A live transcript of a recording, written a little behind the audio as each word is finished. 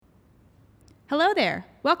Hello there.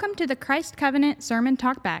 Welcome to the Christ Covenant Sermon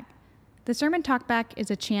Talkback. The Sermon Talkback is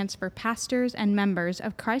a chance for pastors and members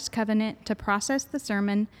of Christ Covenant to process the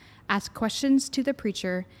sermon, ask questions to the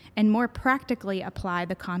preacher, and more practically apply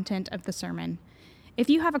the content of the sermon. If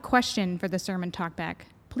you have a question for the Sermon Talkback,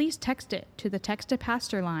 please text it to the Text to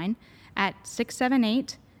Pastor line at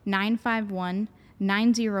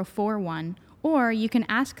 678-951-9041, or you can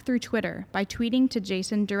ask through Twitter by tweeting to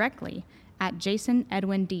Jason directly at Jason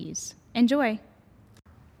Edwin Dees. Enjoy.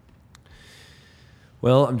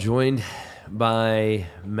 Well, I'm joined by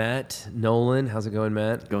Matt Nolan. How's it going,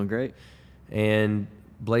 Matt? Going great. And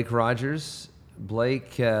Blake Rogers.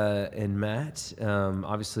 Blake and Matt,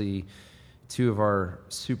 obviously two of our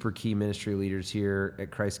super key ministry leaders here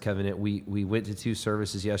at Christ Covenant. We went to two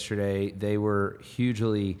services yesterday. They were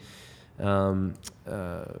hugely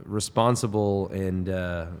responsible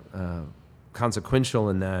and consequential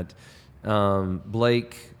in that.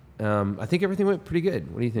 Blake, I think everything went pretty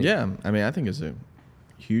good. What do you think? Yeah, I mean, I think it's a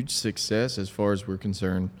huge success as far as we're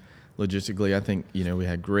concerned. Logistically, I think, we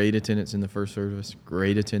had great attendance in the first service,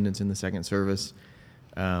 great attendance in the second service.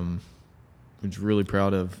 I'm just really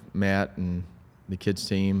proud of Matt and the kids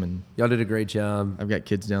team. And y'all did a great job. I've got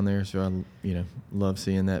kids down there, so I, love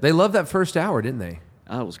seeing that. They loved that first hour, didn't they?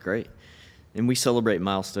 Oh, it was great. And we celebrate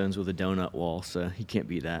milestones with a donut wall, so you can't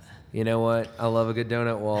beat that. You know what? I love a good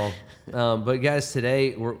donut wall. But guys,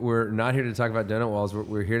 today we're not here to talk about donut walls.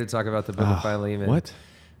 We're here to talk about the Book of Philemon. What?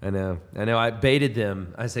 I know. I baited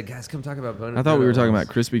them. I said, guys, come talk about donut walls. I thought we were talking about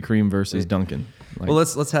Krispy Kreme versus Dunkin'. Well,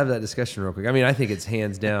 let's have that discussion real quick. I mean, I think it's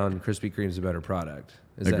hands down Krispy Kreme's a better product.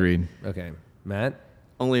 Agreed. Okay. Matt?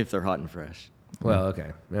 Only if they're hot and fresh. Well,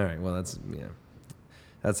 okay. All right. Well, that's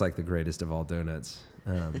like the greatest of all donuts.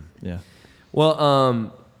 Yeah.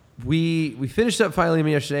 Well, we finished up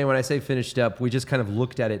Philemon yesterday. When I say finished up, we just kind of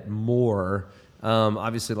looked at it more.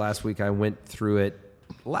 Obviously, last week I went through it.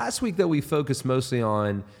 Last week, though, we focused mostly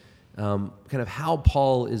on kind of how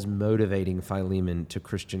Paul is motivating Philemon to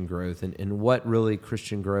Christian growth and what really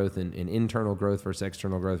Christian growth and internal growth versus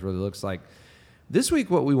external growth really looks like. This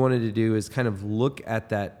week, what we wanted to do is kind of look at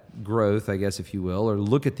that growth, I guess, if you will, or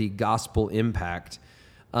look at the gospel impact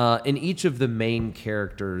in each of the main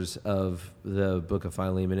characters of the book of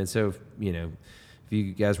Philemon. And so, if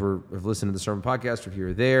you guys have listened to the sermon podcast, or if you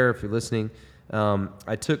were there, if you're listening,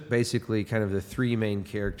 I took basically kind of the three main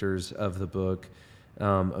characters of the book,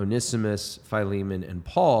 Onesimus, Philemon, and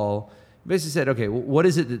Paul. Basically said, okay, what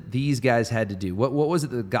is it that these guys had to do? What was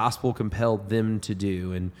it that the gospel compelled them to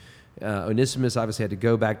do? And Onesimus obviously had to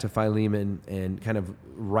go back to Philemon and kind of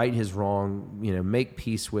right his wrong, make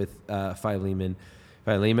peace with Philemon.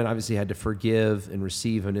 Philemon obviously had to forgive and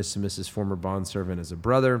receive Onesimus' former bondservant as a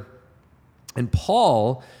brother. And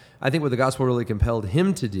Paul, I think what the gospel really compelled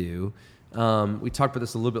him to do, we talked about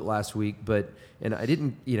this a little bit last week, and I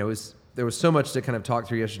didn't, there was so much to kind of talk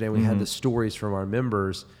through yesterday. We had the stories from our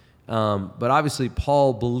members, but obviously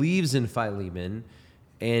Paul believes in Philemon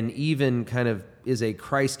and even kind of is a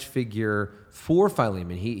Christ figure for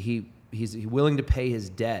Philemon. He's willing to pay his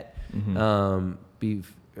debt,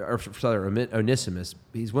 Onesimus.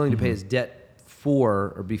 He's willing to pay his debt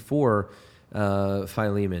before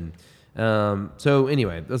Philemon. So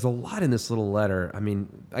anyway, there's a lot in this little letter. I mean,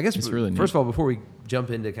 I guess really first of all, before we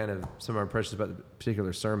jump into kind of some of our impressions about the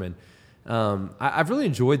particular sermon, I've really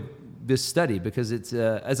enjoyed this study because it's,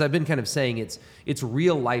 as I've been kind of saying, it's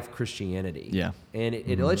real life Christianity. Yeah. And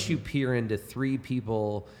it lets you peer into three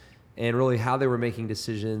people and really how they were making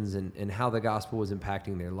decisions and how the gospel was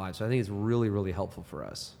impacting their lives. So I think it's really, really helpful for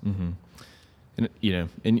us. Mm-hmm. And,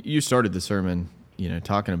 and you started the sermon,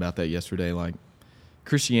 talking about that yesterday, like,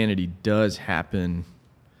 Christianity does happen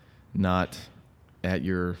not at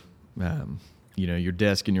your, your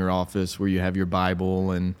desk in your office where you have your Bible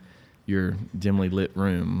and your dimly lit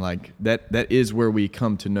room. Like that is where we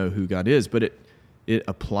come to know who God is, but it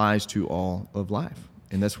applies to all of life.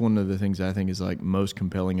 And that's one of the things I think is like most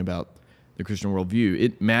compelling about the Christian worldview.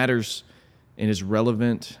 It matters and is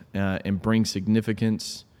relevant and brings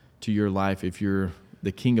significance to your life if you're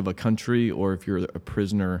the king of a country or if you're a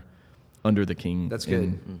prisoner under the king. That's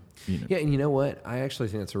good. Yeah, and you know what? I actually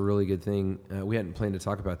think that's a really good thing. We hadn't planned to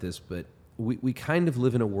talk about this, but we kind of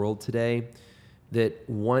live in a world today that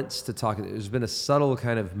wants to talk. There's been a subtle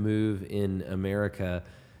kind of move in America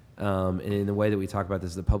and in the way that we talk about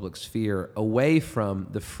this, the public sphere, away from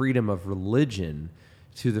the freedom of religion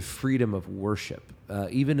to the freedom of worship.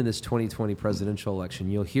 Even in this 2020 presidential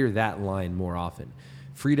election, you'll hear that line more often.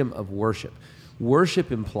 Freedom of worship.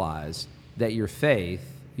 Worship implies that your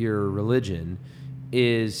faith, your religion,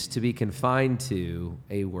 is to be confined to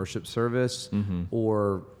a worship service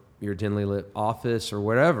or your dimly lit office or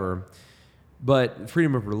whatever. But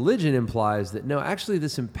freedom of religion implies that, no, actually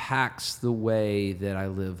this impacts the way that I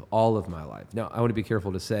live all of my life. Now, I want to be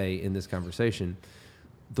careful to say in this conversation,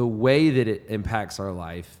 the way that it impacts our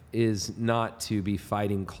life is not to be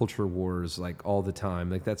fighting culture wars like all the time.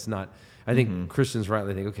 Like that's not, I think Christians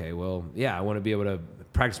rightly think, okay, well, yeah, I want to be able to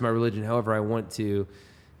practice my religion however I want to.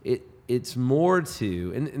 It's more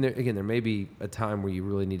to, and there, again, there may be a time where you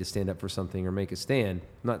really need to stand up for something or make a stand.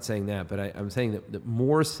 I'm not saying that, but I'm saying that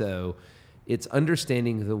more so, it's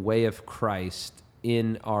understanding the way of Christ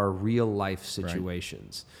in our real life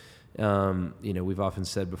situations. Right. We've often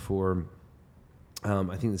said before,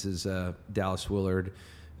 I think this is Dallas Willard,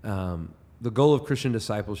 the goal of Christian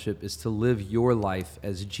discipleship is to live your life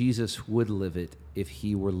as Jesus would live it if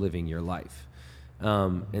he were living your life.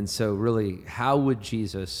 And so really, how would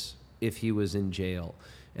Jesus, if he was in jail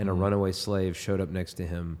and a runaway slave showed up next to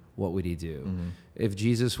him, what would he do? If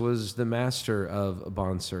Jesus was the master of a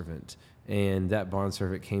bondservant and that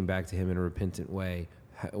bondservant came back to him in a repentant way,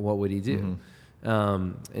 what would he do?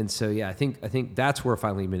 And so, yeah, I think that's where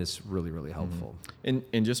Philemon is really, really helpful.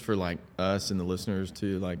 And just for like us and the listeners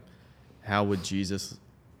too, like how would Jesus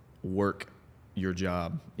work your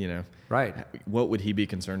job, Right. What would he be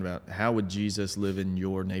concerned about? How would Jesus live in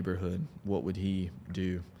your neighborhood? What would he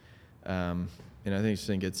do? And I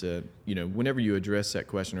think it's whenever you address that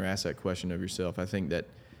question or ask that question of yourself, I think that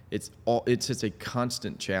it's a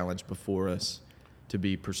constant challenge before us to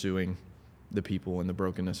be pursuing the people and the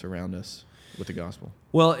brokenness around us with the gospel.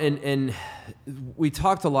 Well, and we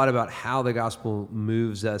talked a lot about how the gospel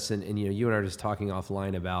moves us, and you and I are just talking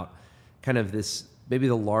offline about kind of this, maybe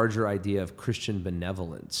the larger idea of Christian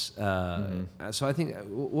benevolence. So I think,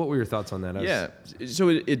 what were your thoughts on that? So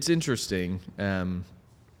it's interesting,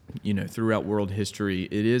 throughout world history,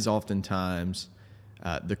 it is oftentimes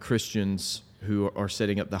the Christians who are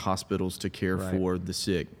setting up the hospitals to care for the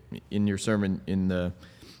sick. In your sermon, in the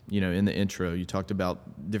intro, you talked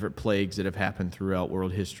about different plagues that have happened throughout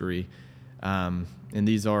world history. And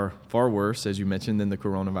these are far worse, as you mentioned, than the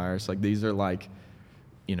coronavirus. Like these are like,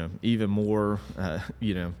 even more,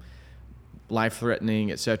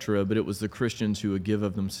 life-threatening, etc. But it was the Christians who would give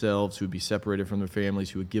of themselves, who would be separated from their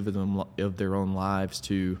families, who would give of them of their own lives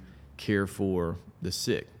to care for the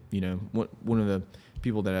sick. One of the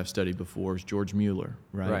people that I've studied before is George Mueller,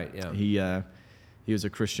 right? Right, yeah. He was a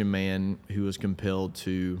Christian man who was compelled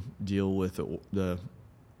to deal with the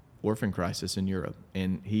orphan crisis in Europe.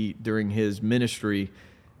 And he, during his ministry,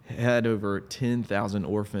 had over 10,000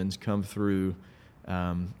 orphans come through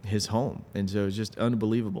his home. And so it's just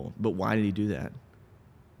unbelievable. But why did he do that?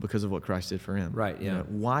 Because of what Christ did for him. Right, yeah.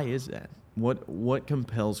 Why is that? What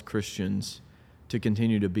compels Christians to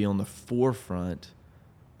continue to be on the forefront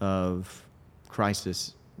of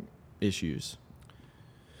crisis issues?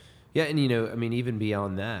 Yeah, and even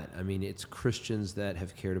beyond that, it's Christians that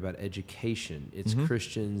have cared about education. It's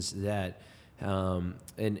Christians that,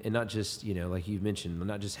 and not just, like you mentioned,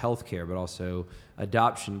 not just healthcare, but also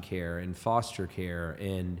adoption care and foster care.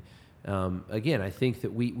 And again, I think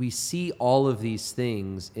that we see all of these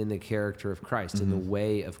things in the character of Christ, in the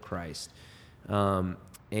way of Christ. And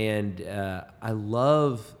I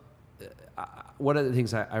love, one of the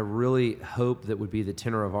things I really hope that would be the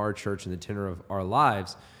tenor of our church and the tenor of our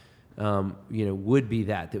lives, would be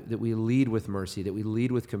that we lead with mercy, that we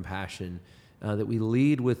lead with compassion, that we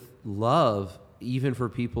lead with love, even for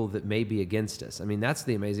people that may be against us. That's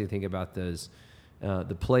the amazing thing about those,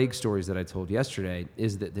 the plague stories that I told yesterday,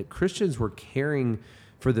 is that Christians were caring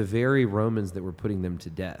for the very Romans that were putting them to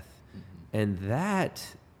death. And that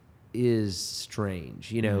is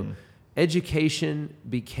strange. Education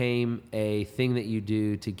became a thing that you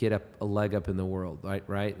do to get a leg up in the world,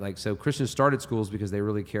 right? Like, so Christians started schools because they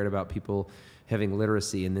really cared about people having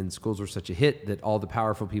literacy, and then schools were such a hit that all the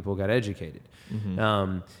powerful people got educated.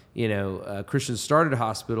 Christians started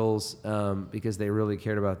hospitals because they really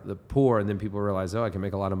cared about the poor, and then people realized, I can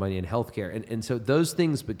make a lot of money in healthcare. And so those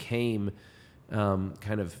things became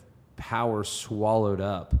kind of power swallowed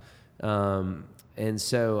up. And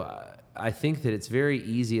so I think that it's very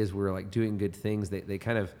easy as we're like doing good things, they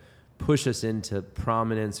kind of push us into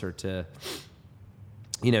prominence or to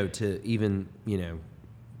even,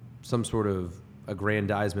 some sort of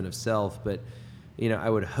aggrandizement of self. But, I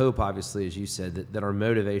would hope, obviously, as you said, that our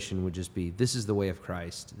motivation would just be, this is the way of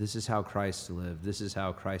Christ. This is how Christ lived. This is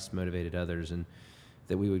how Christ motivated others, and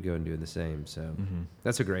that we would go and do the same. So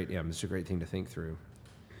that's a great thing to think through.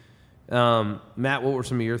 Matt, what were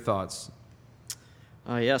some of your thoughts?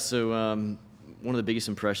 So one of the biggest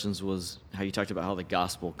impressions was how you talked about how the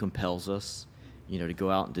gospel compels us, to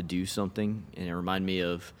go out and to do something. And it reminded me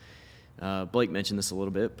of Blake mentioned this a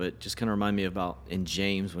little bit, but just kind of remind me about in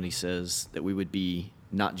James when he says that we would be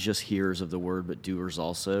not just hearers of the word, but doers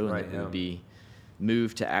also, and Right, that we yeah. would be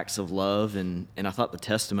moved to acts of love. And I thought the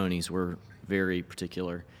testimonies were very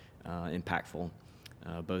particular, impactful,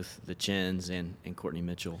 both the Chins and Courtney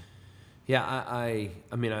Mitchell. Yeah, I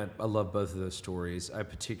mean, I love both of those stories. I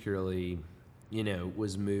particularly,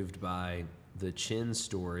 was moved by the Chin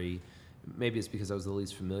story. Maybe it's because I was the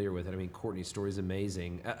least familiar with it. I mean, Courtney's story is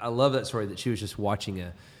amazing. I love that story that she was just watching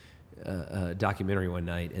a documentary one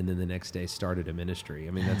night and then the next day started a ministry.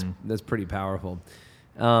 I mean, that's pretty powerful.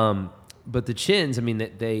 But the Chins, I mean,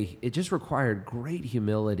 it just required great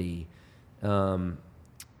humility. It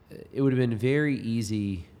would have been very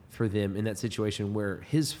easy for them in that situation where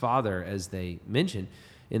his father, as they mentioned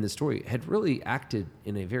in the story, had really acted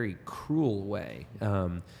in a very cruel way.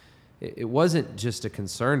 It wasn't just a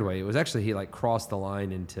concerned way. It was actually he crossed the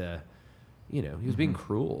line into, he was being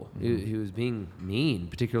cruel. He was being mean,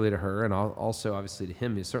 particularly to her, and also obviously to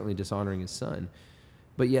him. He was certainly dishonoring his son.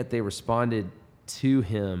 But yet they responded to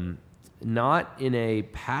him not in a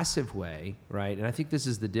passive way, right? And I think this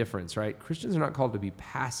is the difference, right? Christians are not called to be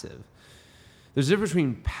passive. There's a difference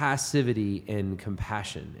between passivity and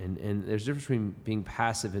compassion, and there's a difference between being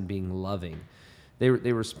passive and being loving. They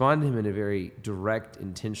respond to him in a very direct,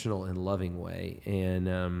 intentional, and loving way.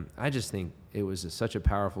 And I just think it was such a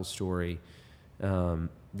powerful story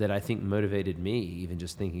that I think motivated me, even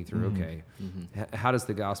just thinking through, how does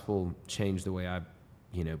the gospel change the way I,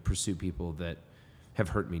 pursue people that have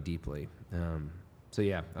hurt me deeply? So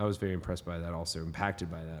yeah, I was very impressed by that also, impacted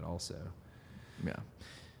by that also. Yeah.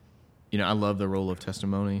 I love the role of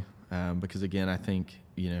testimony because, again, I think,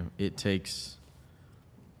 it takes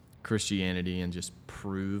Christianity and just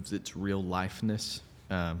proves its real lifeness.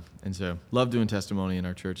 And so love doing testimony in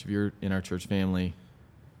our church. If you're in our church family,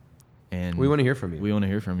 and we want to hear from you. We want to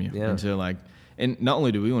hear from you. Yeah. And so and not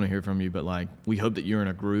only do we want to hear from you, but we hope that you're in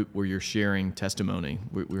a group where you're sharing testimony.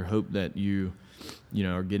 We hope that you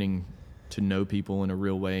are getting to know people in a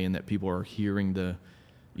real way, and that people are hearing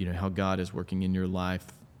how God is working in your life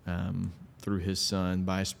through His Son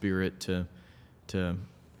by Spirit to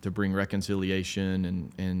bring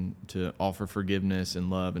reconciliation and to offer forgiveness and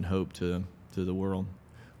love and hope to the world.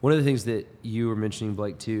 One of the things that you were mentioning,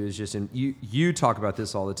 Blake, too, is just, and you talk about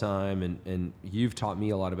this all the time, and you've taught me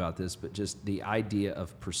a lot about this, but just the idea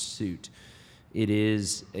of pursuit. It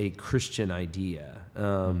is a Christian idea.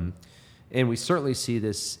 And we certainly see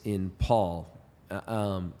this in Paul.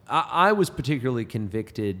 I was particularly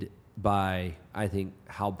convicted by, I think,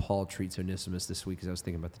 how Paul treats Onesimus this week as I was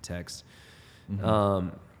thinking about the text.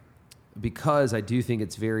 Because I do think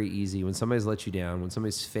it's very easy when somebody's let you down, when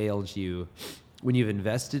somebody's failed you, when you've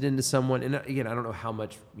invested into someone, and again, I don't know how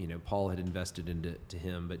much Paul had invested into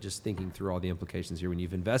him, but just thinking through all the implications here, when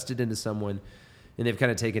you've invested into someone and they've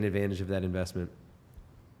kind of taken advantage of that investment,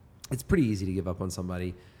 it's pretty easy to give up on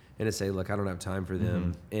somebody and to say, look, I don't have time for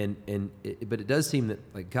them. But it does seem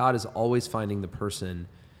that God is always finding the person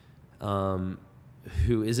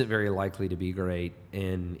who isn't very likely to be great,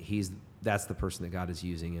 and that's the person that God is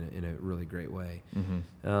using in a really great way.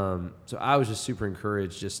 So I was just super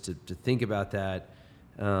encouraged just to think about that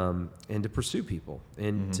and to pursue people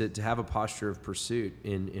and to have a posture of pursuit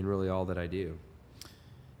in really all that I do.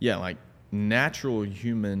 Yeah, natural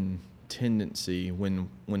human tendency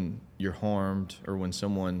when you're harmed or when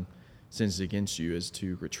someone sins against you is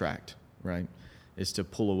to retract, right? Is to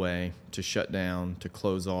pull away, to shut down, to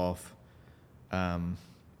close off. And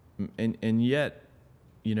yet,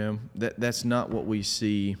 that's not what we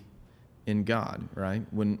see in God, right?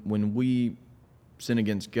 When we sin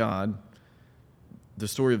against God, the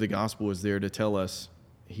story of the gospel is there to tell us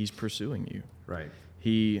He's pursuing you. Right.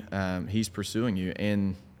 He's pursuing you.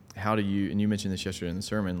 And how do you, and you mentioned this yesterday in the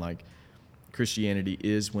sermon, Christianity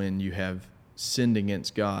is when you have sinned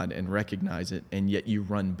against God and recognize it, and yet you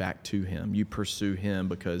run back to Him. You pursue Him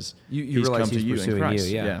because you He's realize come to He's you pursuing in Christ.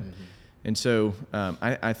 you, yeah. And so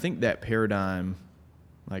I think that paradigm,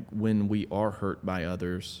 when we are hurt by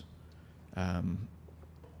others, the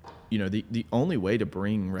only way to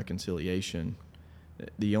bring reconciliation,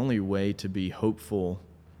 the only way to be hopeful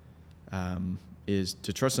is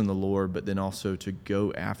to trust in the Lord, but then also to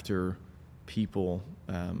go after people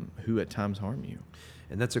who at times harm you.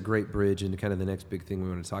 And that's a great bridge into kind of the next big thing we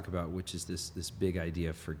want to talk about, which is this big idea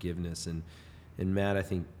of forgiveness. And Matt, I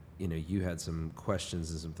think you had some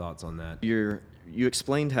questions and some thoughts on that. You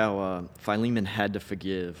explained how Philemon had to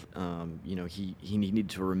forgive. He needed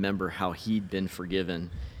to remember how he'd been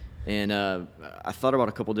forgiven. And I thought about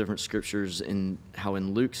a couple different scriptures in how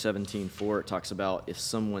in Luke 17:4 it talks about if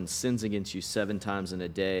someone sins against you 7 times in a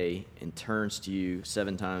day and turns to you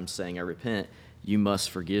 7 times saying, I repent, you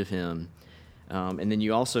must forgive him. And then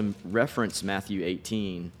you also reference Matthew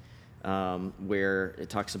 18, where it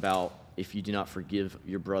talks about if you do not forgive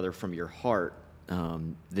your brother from your heart,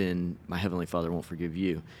 then my Heavenly Father won't forgive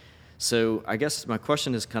you. So I guess my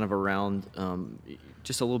question is kind of around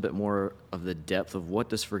just a little bit more of the depth of what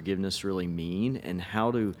does forgiveness really mean, and how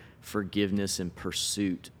do forgiveness and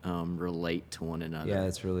pursuit relate to one another? Yeah,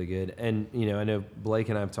 that's really good. And, I know Blake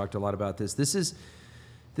and I have talked a lot about this. This is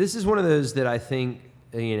one of those that I think,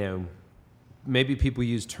 maybe people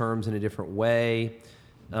use terms in a different way.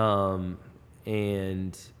 And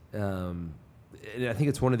I think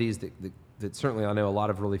it's one of these that certainly I know a lot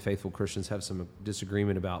of really faithful Christians have some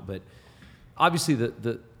disagreement about. But obviously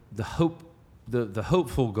the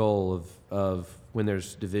hopeful goal of when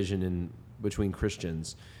there's division between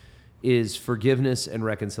Christians is forgiveness and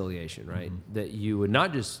reconciliation, right? Mm-hmm. That you would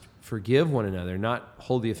not just forgive one another, not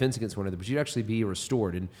hold the offense against one another, but you'd actually be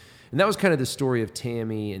restored. And that was kind of the story of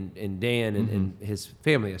Tammy and Dan and his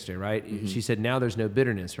family yesterday, right? Mm-hmm. She said, now there's no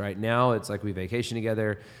bitterness, right? Now it's like we vacation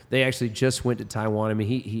together. They actually just went to Taiwan. I mean,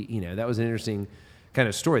 he that was an interesting kind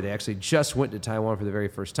of story. They actually just went to Taiwan for the very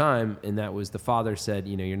first time, and that was the father said,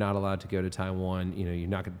 you're not allowed to go to Taiwan. You're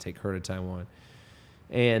not going to take her to Taiwan.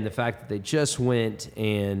 And the fact that they just went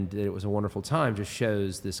and that it was a wonderful time just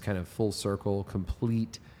shows this kind of full circle,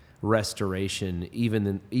 complete restoration,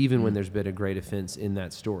 even when there's been a great offense in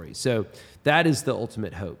that story. So that is the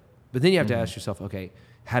ultimate hope. But then you have to ask yourself, okay,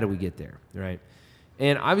 how do we get there, right?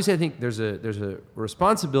 And obviously, I think there's a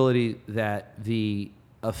responsibility that the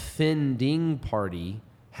offending party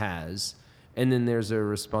has, and then there's a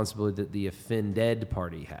responsibility that the offended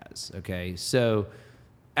party has. Okay, so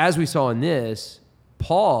as we saw in this,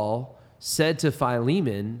 Paul said to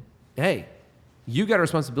Philemon, "Hey, you got a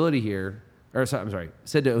responsibility here."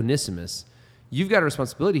 Said to Onesimus, you've got a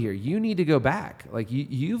responsibility here. You need to go back. Like,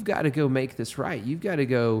 you've got to go make this right. You've got to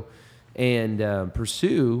go and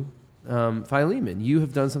pursue Philemon. You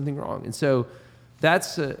have done something wrong. And so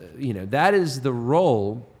that's, that is the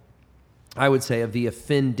role, I would say, of the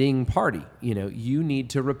offending party. You need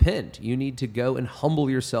to repent. You need to go and humble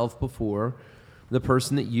yourself before the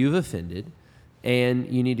person that you've offended,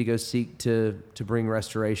 and you need to go seek to bring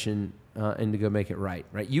restoration and to go make it right.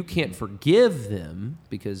 You can't forgive them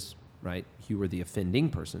because, right, you were the offending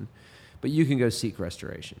person, but you can go seek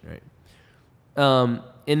restoration, right?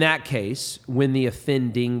 In that case, when the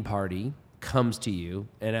offending party comes to you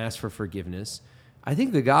and asks for forgiveness, I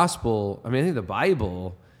think the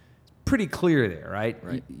Bible is pretty clear there, right?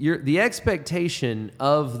 The expectation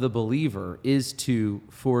of the believer is to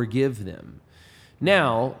forgive them.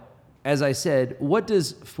 Now, as I said, what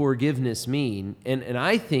does forgiveness mean? And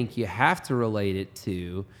I think you have to relate it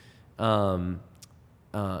to,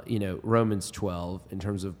 Romans 12 in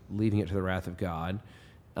terms of leaving it to the wrath of God.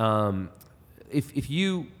 If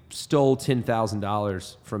you stole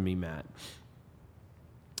 $10,000 from me, Matt,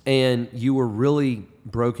 and you were really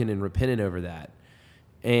broken and repentant over that,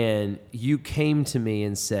 and you came to me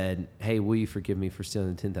and said, "Hey, will you forgive me for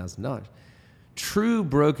stealing the $10,000?" True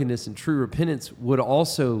brokenness and true repentance would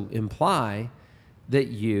also imply that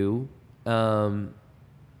you would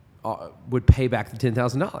pay back the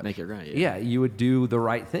 $10,000. Make it right. Yeah, you would do the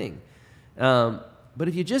right thing. But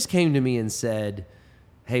if you just came to me and said,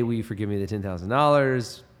 "Hey, will you forgive me the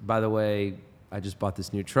 $10,000? By the way, I just bought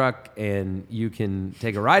this new truck and you can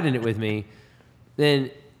take a ride in it with me," then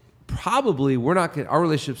probably our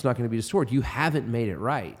relationship's not going to be restored. You haven't made it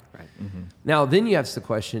right. Right. Mm-hmm. Now, then you ask the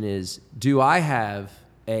question is, do I have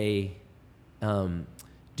a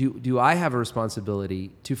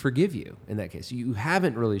responsibility to forgive you in that case? You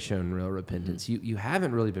haven't really shown real repentance. Mm-hmm. You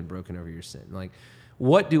haven't really been broken over your sin. Like,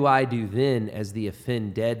 what do I do then as the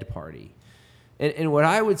offended party? And what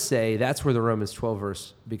I would say, that's where the Romans 12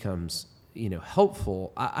 verse becomes,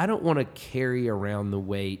 helpful. I don't want to carry around the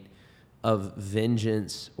weight of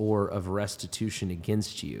vengeance or of restitution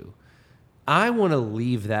against you. I want to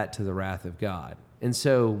leave that to the wrath of God. And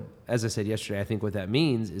so, as I said yesterday, I think what that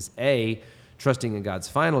means is A, trusting in God's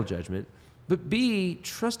final judgment, but B,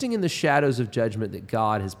 trusting in the shadows of judgment that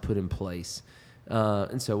God has put in place.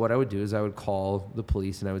 And so what I would do is I would call the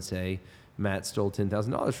police and I would say, Matt stole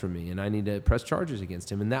 $10,000 from me and I need to press charges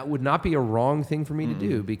against him. And that would not be a wrong thing for me to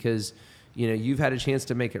do because, you've had a chance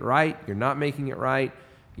to make it right. You're not making it right.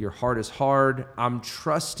 Your heart is hard. I'm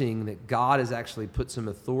trusting that God has actually put some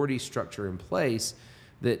authority structure in place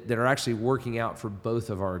that are actually working out for both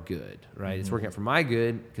of our good, right? Mm-hmm. It's working out for my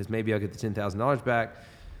good because maybe I'll get the $10,000 back.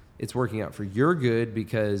 it's working out for your good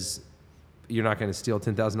because you're not going to steal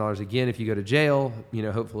 $10,000 again if you go to jail,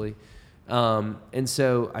 hopefully. And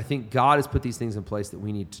so I think God has put these things in place that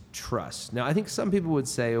we need to trust. Now, I think some people would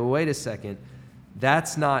say, well, wait a second,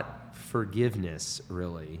 that's not forgiveness,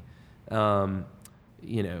 really.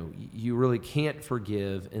 You really can't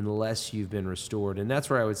forgive unless you've been restored. And that's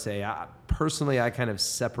where I would say, personally, I kind of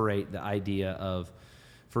separate the idea of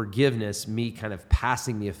forgiveness, me kind of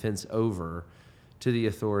passing the offense over to the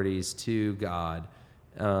authorities, to God,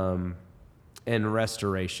 and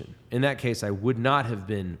restoration. In that case, I would not have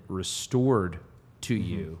been restored to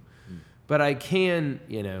you, but I can,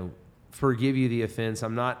 forgive you the offense.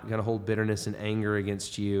 I'm not going to hold bitterness and anger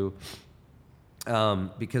against you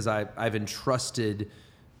because I've entrusted,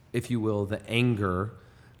 if you will, the anger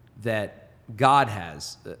that God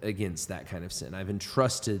has against that kind of sin. I've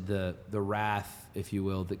entrusted the wrath, if you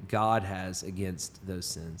will, that God has against those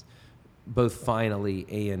sins, both finally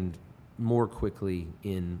and more quickly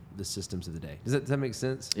in the systems of the day. Does that make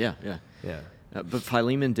sense? Yeah. But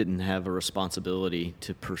Philemon didn't have a responsibility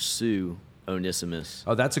to pursue Onesimus.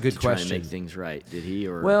 Oh, that's a good question. Try and make things right, did he?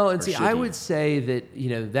 I would say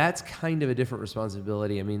that that's kind of a different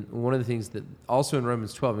responsibility. I mean, one of the things that also in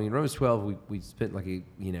Romans 12. I mean, Romans 12, we spent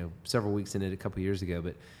several weeks in it a couple of years ago,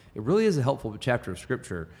 but it really is a helpful chapter of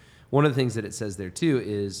Scripture. One of the things that it says there too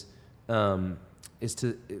is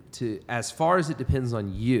to as far as it depends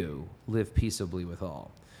on you, live peaceably with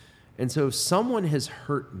all. And so if someone has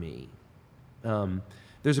hurt me,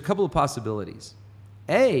 there's a couple of possibilities.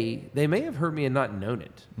 A, they may have hurt me and not known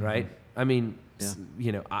it, right? I mean,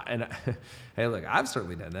 hey, look, I've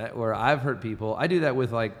certainly done that where I've hurt people. I do that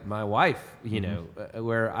with like my wife,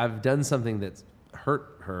 where I've done something that's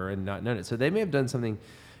hurt her and not known it. So they may have done something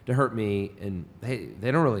to hurt me and they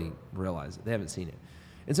don't really realize it. They haven't seen it.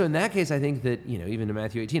 And so in that case, I think that, even in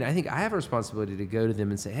Matthew 18, I think I have a responsibility to go to them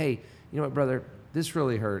and say, hey, you know what, brother, this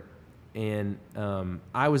really hurt. And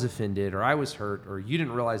I was offended or I was hurt or you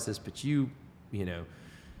didn't realize this, but you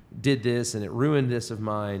did this and it ruined this of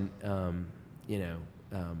mine.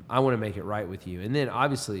 I want to make it right with you. And then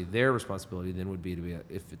obviously their responsibility then would be to be,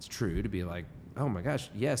 if it's true, to be like, oh my gosh,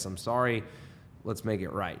 yes, I'm sorry. Let's make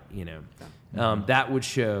it right. That would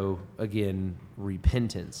show, again,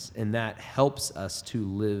 repentance, and that helps us to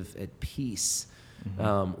live at peace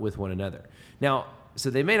with one another. Now, so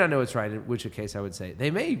they may not know it's right, in which case I would say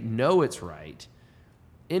they may know it's right,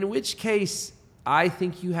 in which case I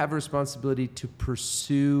think you have a responsibility to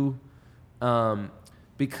pursue,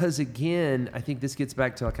 because again, I think this gets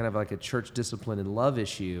back to kind of like a church discipline and love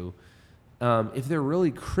issue. If they're really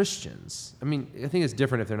Christians, I mean, I think it's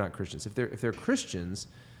different if they're not Christians. If they're Christians,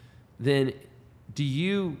 then do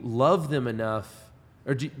you love them enough,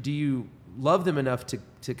 or do you love them enough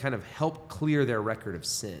to kind of help clear their record of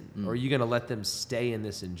sin? Or are you going to let them stay in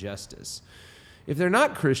this injustice? If they're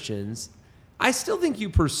not Christians, I still think you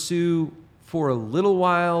pursue for a little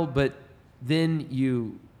while, but then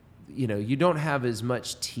you don't have as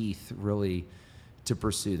much teeth really to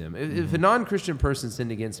pursue them. If a non-Christian person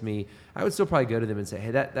sinned against me, I would still probably go to them and say,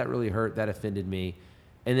 hey, that really hurt, that offended me.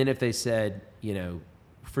 And then if they said,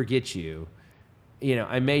 forget you,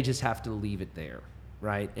 I may just have to leave it there,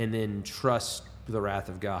 right? And then trust the wrath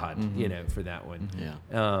of God, for that one.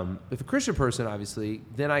 Yeah. If a Christian person, obviously,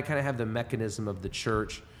 then I kind of have the mechanism of the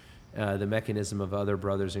church, the mechanism of other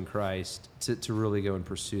brothers in Christ to really go and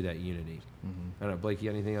pursue that unity. I don't know, Blake,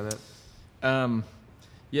 you got anything on that?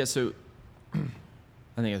 Yeah, so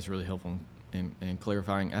I think that's really helpful in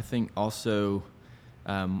clarifying. I think also,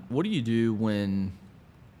 what do you do when,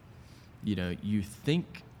 you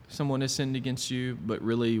think someone has sinned against you, but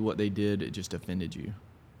really what they did, it just offended you?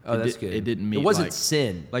 Oh, that's good. It didn't mean it wasn't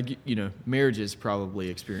sin. Like, marriages probably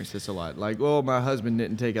experience this a lot. Like, well, my husband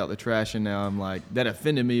didn't take out the trash, and now I'm like, that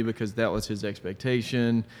offended me because that was his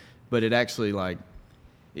expectation. But it actually,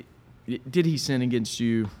 did he sin against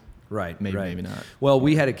you? Right. Maybe, right. maybe not. Well,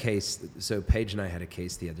 we had a case. So Paige and I had a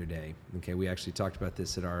case the other day. Okay, we actually talked about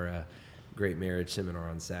this at our Great Marriage Seminar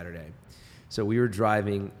on Saturday. So we were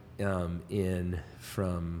driving in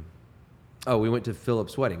from. Oh, we went to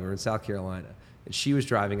Philip's wedding. We were in South Carolina. And she was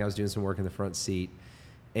driving. I was doing some work in the front seat.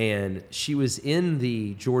 And she was in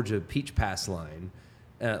the Georgia Peach Pass lane,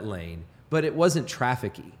 but it wasn't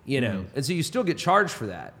trafficky, And so you still get charged for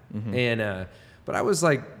that. And but I was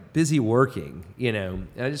busy working, and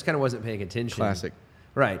I just kind of wasn't paying attention. Classic.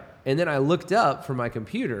 Right. And then I looked up from my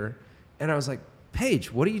computer, and I was like,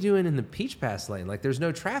 Paige, what are you doing in the Peach Pass lane? There's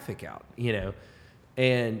no traffic out,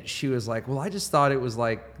 And she was like, well, I just thought it was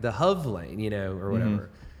the Hove lane, or whatever.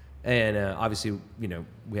 And obviously,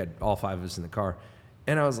 we had all five of us in the car.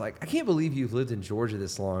 And I was like, I can't believe you've lived in Georgia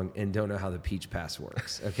this long and don't know how the Peach Pass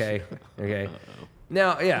works. Okay. Okay.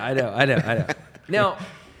 Now, yeah, I know. Now,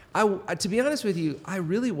 I to be honest with you, I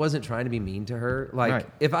really wasn't trying to be mean to her. Like, Right.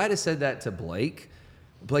 if I had said that to Blake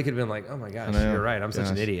would have been like, oh my gosh, know. you're right. I'm such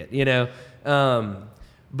an Gosh. idiot, you know?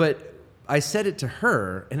 But I said it to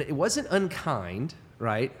her, and it wasn't unkind,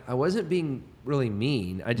 right? I wasn't being really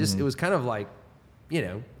mean. I just, it was kind of like, you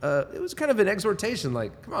know, it was kind of an exhortation,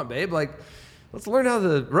 like, come on, babe, like, let's learn how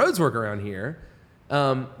the roads work around here.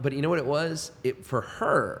 But you know what it was? For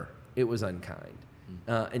her, it was unkind.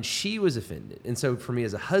 And she was offended. And so for me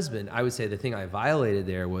as a husband, I would say the thing I violated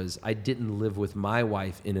there was I didn't live with my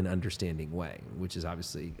wife in an understanding way, which is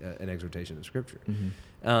obviously an exhortation of Scripture.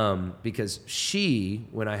 Because she,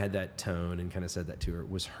 when I had that tone and kind of said that to her,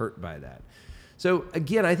 was hurt by that. So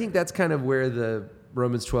again, I think that's kind of where the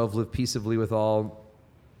Romans 12, live peaceably with all,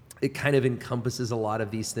 it kind of encompasses a lot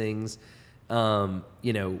of these things. You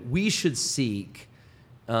know, we should seek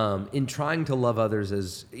in trying to love others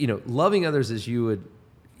as, you know, loving others as you would,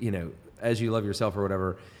 you know, as you love yourself or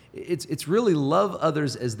whatever. It's really love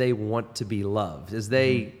others as they want to be loved, as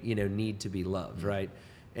they, you know, need to be loved, right?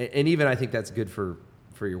 And even I think that's good for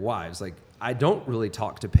your wives. Like, I don't really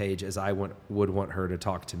talk to Paige as I would want her to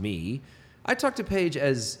talk to me. I talk to Paige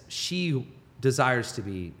as she desires to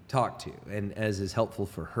be talked to and as is helpful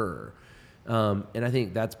for her. And I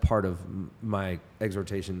think that's part of my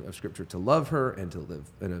exhortation of Scripture, to love her and to live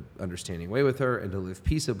in an understanding way with her and to live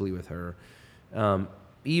peaceably with her,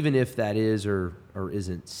 even if that is or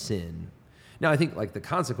isn't sin. Now, I think like the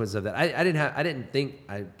consequence of that, I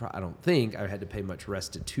don't think I had to pay much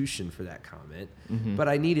restitution for that comment, but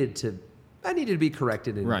I needed to be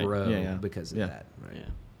corrected and Right. grow because of that. Right. Yeah.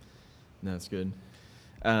 No, that's good.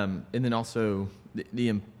 And then also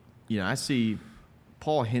the you know, I see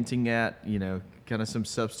Paul hinting at, you know, kind of some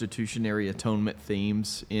substitutionary atonement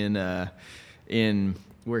themes in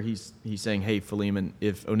where he's saying, hey, Philemon,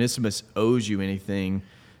 if Onesimus owes you anything,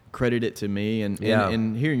 credit it to me.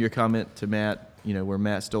 And hearing your comment to Matt, you know, where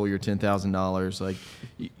Matt stole your $10,000, like,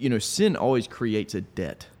 you know, sin always creates a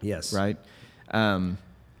debt. Yes. Right.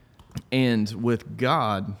 And with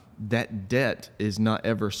God, that debt is not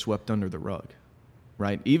ever swept under the rug,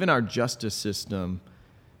 right? Even our justice system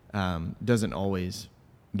doesn't always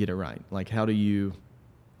get it right. Like, how do you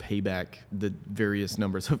pay back the various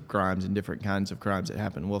numbers of crimes and different kinds of crimes that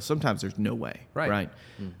happen? Well, sometimes there's no way, right?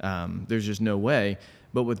 There's just no way.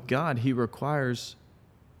 But with God, he requires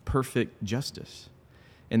perfect justice.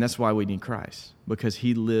 And that's why we need Christ, because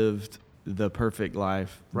he lived the perfect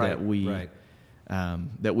life that we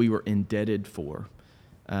were indebted for.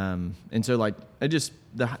 And so, like,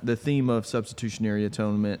 the theme of substitutionary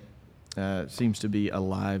atonement seems to be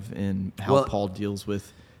alive in how Paul deals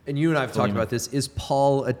with. And you and I have talked Philemon. about this. Is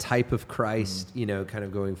Paul a type of Christ, you know, kind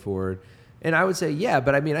of going forward? And I would say, yeah,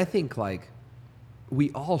 but I mean, I think like we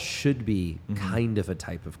all should be kind of a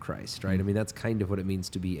type of Christ, right? I mean, that's kind of what it means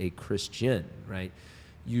to be a Christian, right?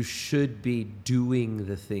 You should be doing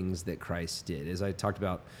the things that Christ did. As I talked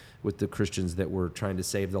about with the Christians that were trying to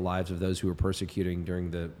save the lives of those who were persecuting during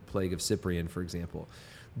the plague of Cyprian, for example.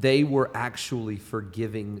 They were actually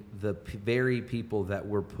forgiving the very people that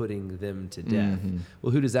were putting them to death.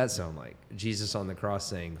 Well, who does that sound like? Jesus on the cross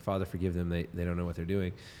saying, Father, forgive them. They don't know what they're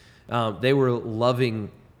doing. They were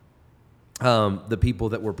loving the people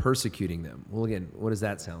that were persecuting them. Well, again, what does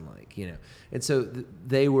that sound like? You know, and so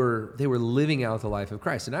they were living out the life of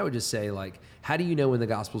Christ. And I would just say, like, how do you know when the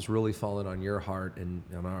gospel's really fallen on your heart and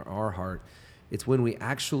on our heart? It's when we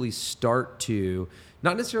actually start to,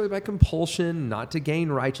 not necessarily by compulsion, not to gain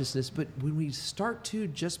righteousness, but when we start to,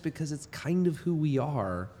 just because it's kind of who we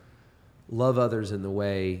are, love others in the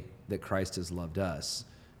way that Christ has loved us.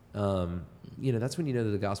 You know, that's when you know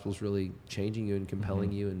that the gospel is really changing you and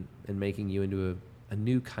compelling you and making you into a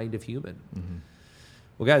new kind of human.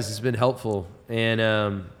 Well, guys, it's been helpful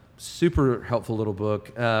and super helpful little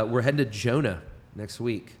book. We're heading to Jonah next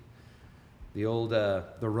week. The old the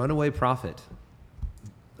runaway prophet.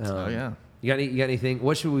 You got anything?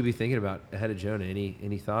 What should we be thinking about ahead of Jonah?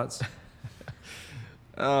 Any thoughts?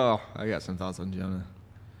 Oh, I got some thoughts on Jonah.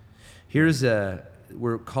 Here's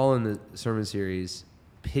we're calling the sermon series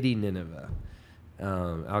 "Pity Nineveh."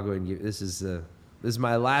 I'll go ahead and give this is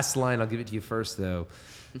my last line. I'll give it to you first, though.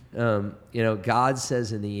 You know, God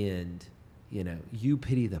says in the end, you know, you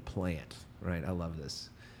pity the plant, right? I love this.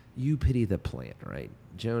 You pity the plant, right?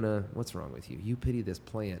 Jonah, what's wrong with you? You pity this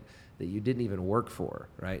plant that you didn't even work for,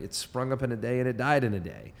 right? It sprung up in a day and it died in a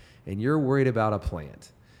day. And you're worried about a plant.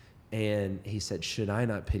 And he said, should I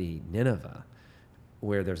not pity Nineveh,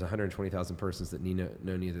 where there's 120,000 persons that know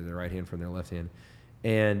neither their right hand from their left hand?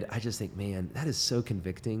 And I just think, man, that is so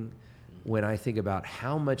convicting when I think about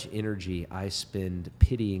how much energy I spend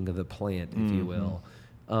pitying the plant, if you will,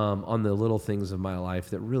 on the little things of my life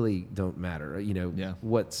that really don't matter. You know,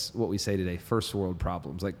 what we say today, first world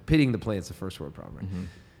problems. Like pitying the plant's a first world problem. Right?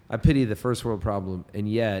 I pity the first world problem, and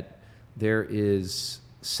yet there is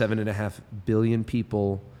 7.5 billion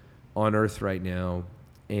people on Earth right now,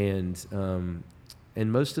 and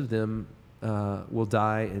most of them will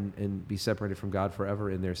die and be separated from God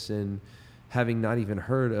forever in their sin, having not even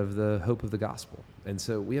heard of the hope of the gospel. And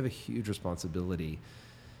so we have a huge responsibility,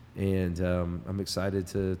 and I'm excited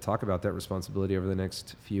to talk about that responsibility over the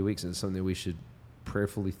next few weeks. And it's something that we should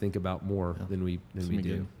prayerfully think about more than we do.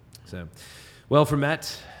 Good. So, well, for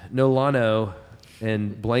Matt Nolano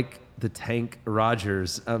and Blank the Tank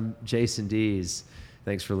Rogers, I'm Jason Dees.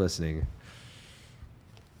 Thanks for listening.